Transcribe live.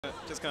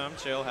Just come,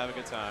 chill, have a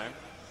good time.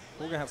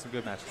 We're gonna have some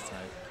good matches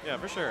tonight. Yeah,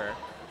 for sure.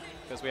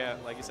 Because we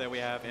have, like you said, we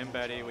have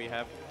Mbetty, we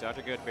have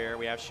Dr. Goodbear,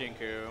 we have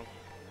Shinku.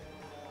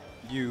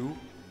 You.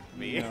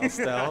 Me. You know,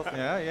 Stealth.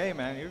 Yeah,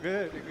 man, you're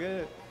good. You're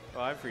good.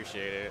 Well, I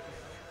appreciate it.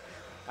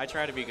 I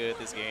try to be good at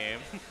this game.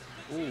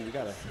 Ooh, we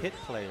got a hit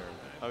player.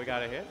 Oh, we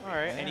got a hit? All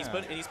right. Yeah. And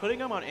he's putting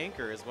him on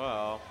Anchor as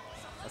well.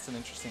 That's an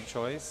interesting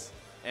choice.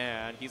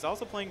 And he's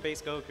also playing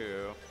base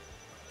Goku.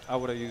 I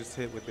would have used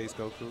hit with base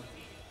Goku.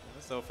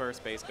 So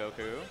first base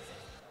Goku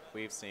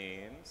we've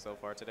seen so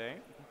far today.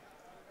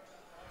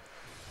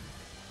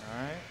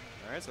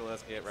 All right, so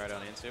let's get right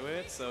on into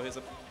it. So his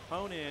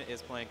opponent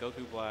is playing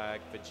Goku Black,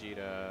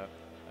 Vegeta,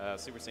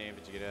 Super Saiyan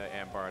Vegeta,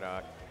 and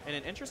Bardock. In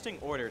an interesting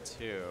order,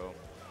 too.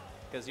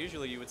 Because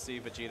usually you would see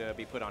Vegeta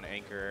be put on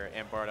Anchor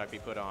and Bardock be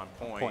put on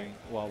Point.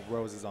 Well,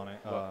 Rose is on it,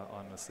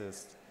 on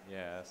assist.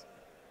 Yes.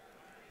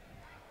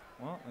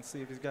 Well, let's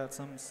see if he's got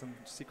some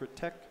secret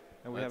tech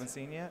that we haven't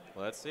seen yet.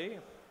 Let's see.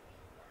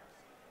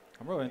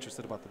 I'm really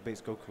interested about the base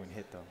Goku and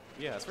hit, though.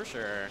 Yes, for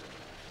sure.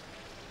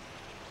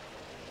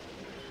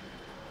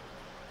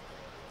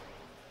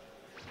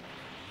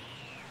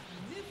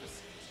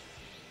 Magnificent.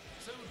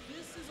 So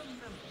this is a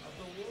member of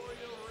the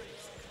warrior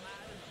race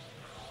clad in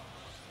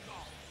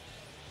gold.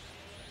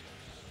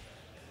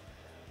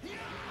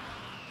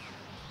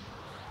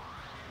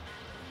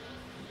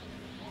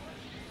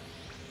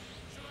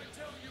 Should I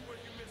tell you where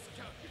you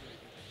miscalculated?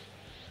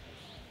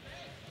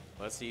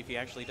 Let's see if he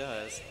actually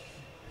does.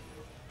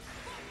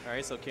 All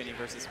right, so Kenny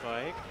versus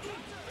Spike.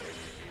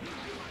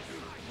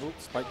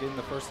 Oops, Spike getting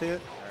the first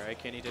hit. All right,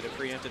 Kenny did a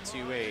preempted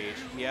 2H.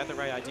 He had the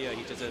right idea.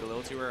 He just did it a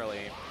little too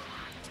early.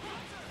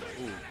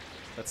 Ooh,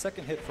 that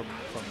second hit from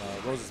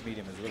Rose's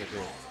medium is really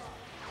good.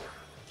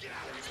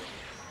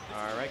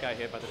 All right, got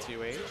hit by the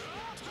 2H.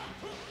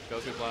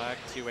 Goku Black,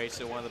 2H,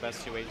 still one of the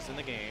best 2Hs in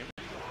the game.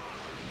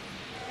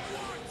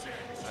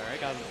 All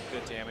right, got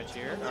good damage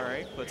here. All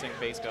right, puts in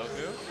base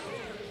Goku.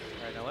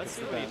 All right, now let's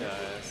see what he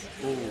does.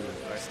 Ooh.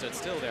 All right, stood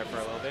still there for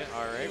a little bit.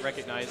 All right,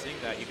 recognizing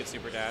that you could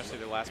super dash through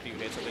the last few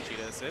hits of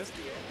Vegeta assist.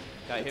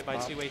 Got hit by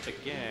 2H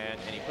again,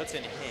 and he puts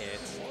in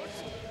hits.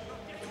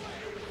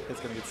 It's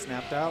gonna get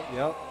snapped out.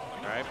 Yep.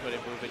 All right, put in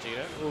Blue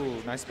Vegeta.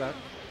 Ooh, nice back.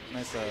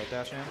 Nice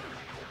dash in.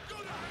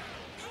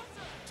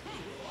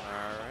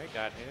 All right,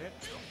 got hit.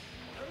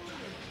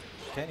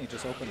 Kenny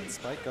just opening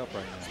Spike up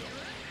right now.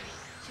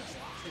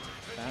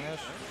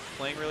 Vanish.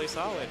 Playing really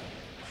solid.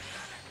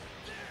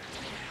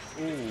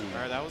 Ooh.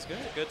 All right, that was good.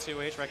 Good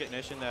 2H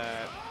recognition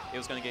that it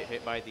was going to get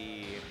hit by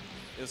the,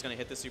 it was going to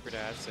hit the super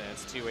dash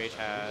since 2H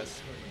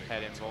has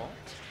head invul.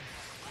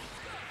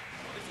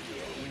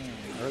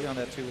 Early on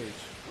that 2H.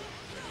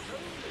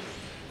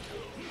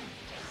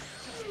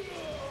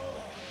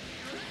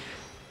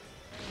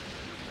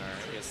 All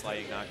right, gets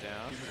slightly knocked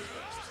down.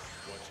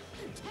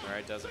 All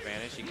right, does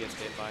advantage. He gets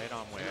hit by it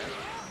on where.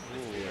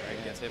 Ooh, all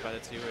right, gets hit by the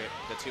 2H.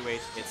 The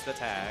 2H hits the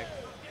tag.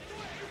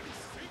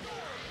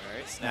 All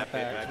right, snap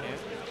hit back in.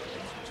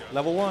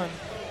 Level 1.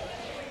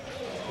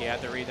 He had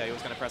to read that he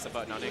was going to press a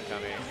button on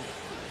incoming.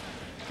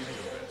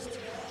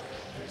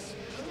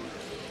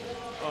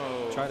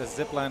 Oh. Tried to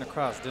zip line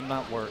across, did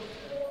not work.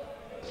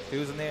 If he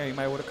was in there, he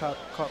might would have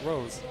caught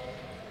Rose.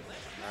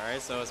 All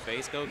right, so it's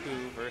base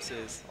Goku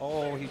versus.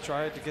 Oh, he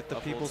tried to get the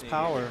people's team.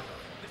 power.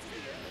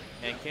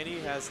 And Kenny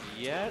has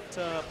yet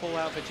to pull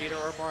out Vegeta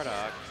or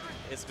Bardock.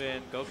 It's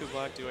been Goku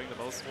Black doing the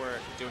most work,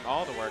 doing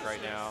all the work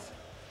right now.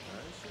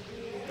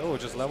 Oh,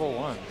 just level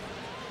 1.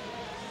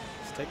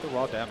 Let's take the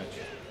raw damage.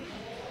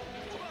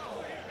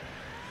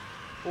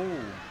 Ooh,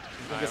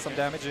 he's gonna get some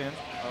damage in.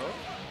 Oh.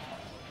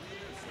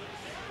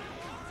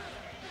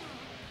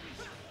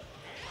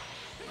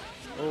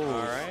 Oh.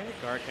 All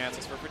right, guard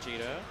cancels for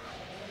Vegeta.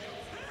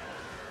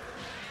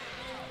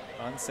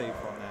 Unsafe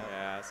on that.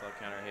 Yeah, so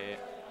counter hit.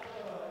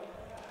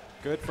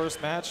 Good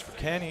first match for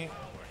Kenny.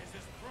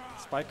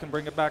 Spike can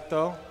bring it back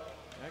though.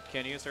 Yeah,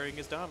 Kenny asserting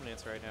his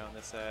dominance right now in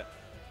this set.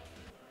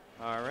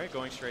 All right,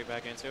 going straight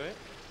back into it.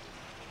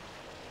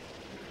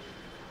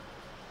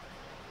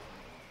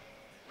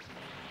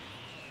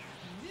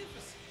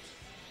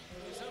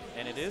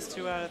 And it is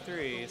 2 out of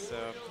 3,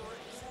 so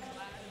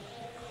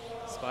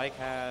Spike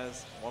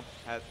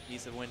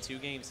needs to win 2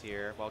 games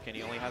here, while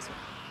Kenny only has to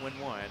win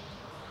 1.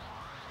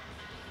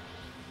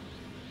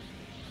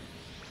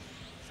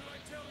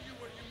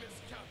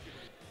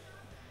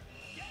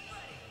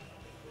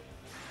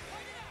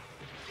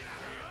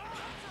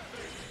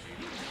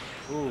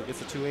 Ooh,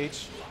 gets a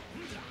 2H.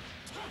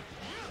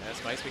 Yeah,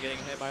 Spike's been getting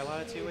hit by a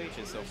lot of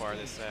 2Hs so far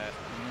this set.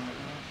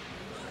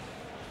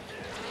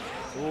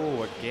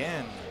 Ooh,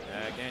 again.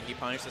 Again, he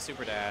punished the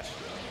super dash.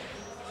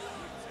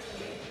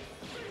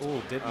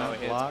 Ooh, did not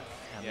block.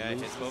 Yeah, it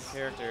hits both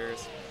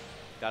characters.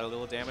 Got a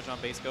little damage on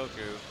base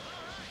Goku.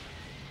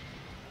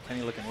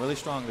 Kenny looking really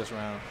strong this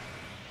round.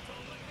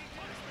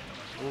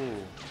 Ooh,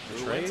 the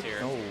Who trade? wins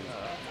here? No.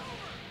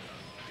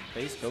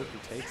 Base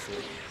Goku takes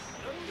it.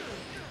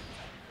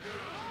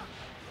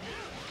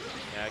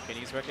 Yeah,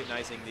 Kenny's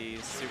recognizing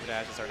these super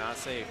dashes are not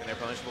safe and they're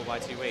punishable by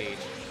 2H.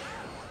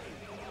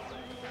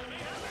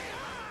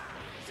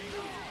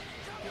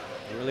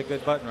 Really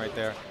good button right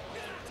there.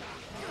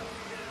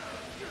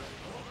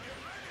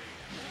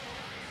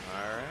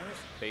 All right,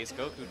 base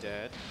Goku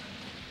dead.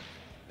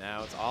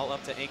 Now it's all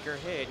up to Anchor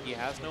Hit. He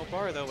has no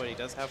bar though, but he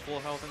does have full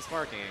health and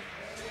sparking.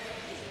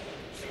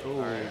 Ooh,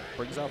 right.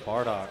 brings out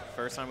Bardock.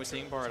 First time we're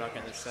seeing Bardock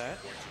in this set.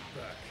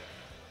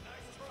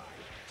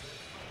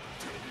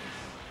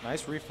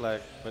 Nice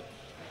reflect, but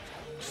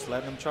just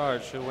letting him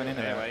charge. Should have went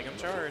into Yeah, there. letting him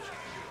charge.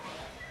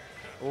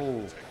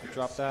 Ooh, he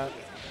dropped that.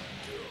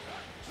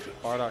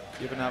 Bardock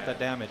giving out that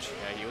damage.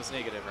 Yeah, he was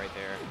negative right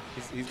there.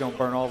 He's going to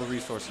burn all the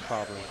resources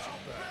probably.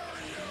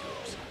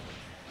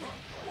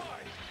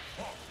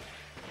 All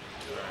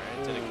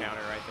right, to the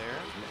counter right there.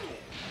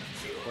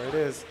 Where it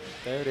is.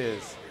 There it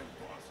is.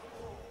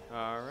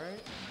 All right,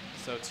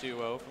 so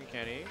 2-0 from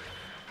Kenny.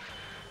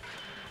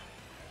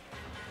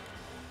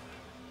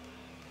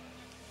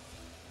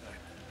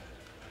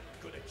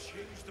 Gonna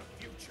change the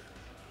future.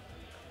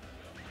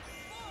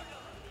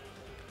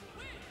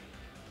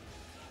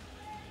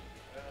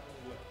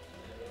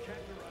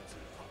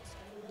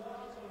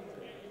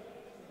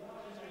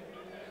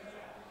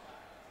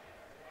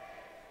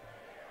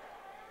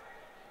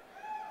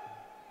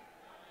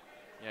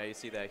 Yeah, you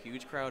see that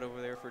huge crowd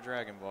over there for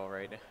Dragon Ball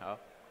right now.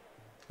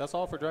 That's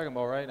all for Dragon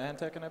Ball, right? And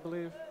Tekken, I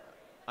believe.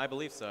 I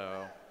believe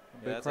so.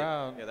 Big that's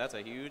crowd. Yeah, that's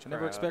a huge I crowd.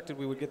 never expected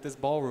we would get this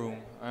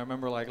ballroom. I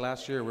remember like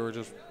last year we were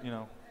just, you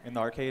know, in the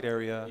arcade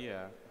area,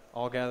 Yeah.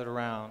 all gathered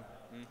around.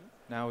 Mm-hmm.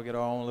 Now we get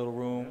our own little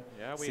room.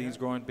 Yeah, we Scene's have.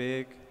 growing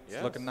big. It's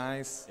Yes. looking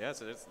nice.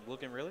 Yes, it's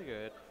looking really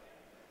good.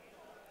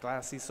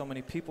 Glad to see so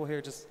many people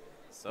here just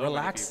So many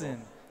relaxing,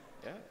 people.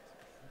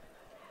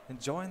 Yeah.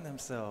 enjoying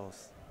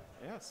themselves.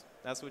 Yes,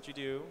 that's what you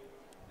do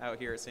out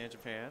here at San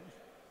Japan.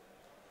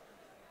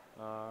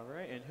 All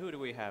right, and who do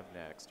we have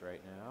next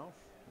right now?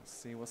 Let's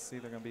see.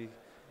 They're going to be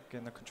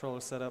getting the controller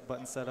set up,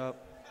 button set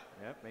up.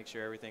 Yep, make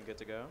sure everything good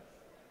to go.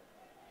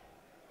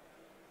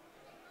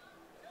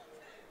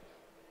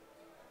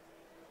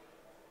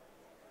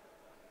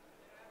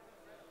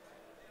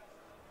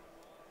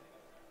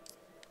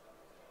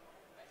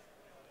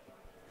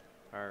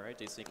 All right,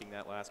 desyncing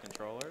that last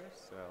controller,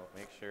 so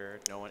make sure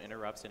no one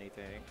interrupts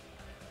anything.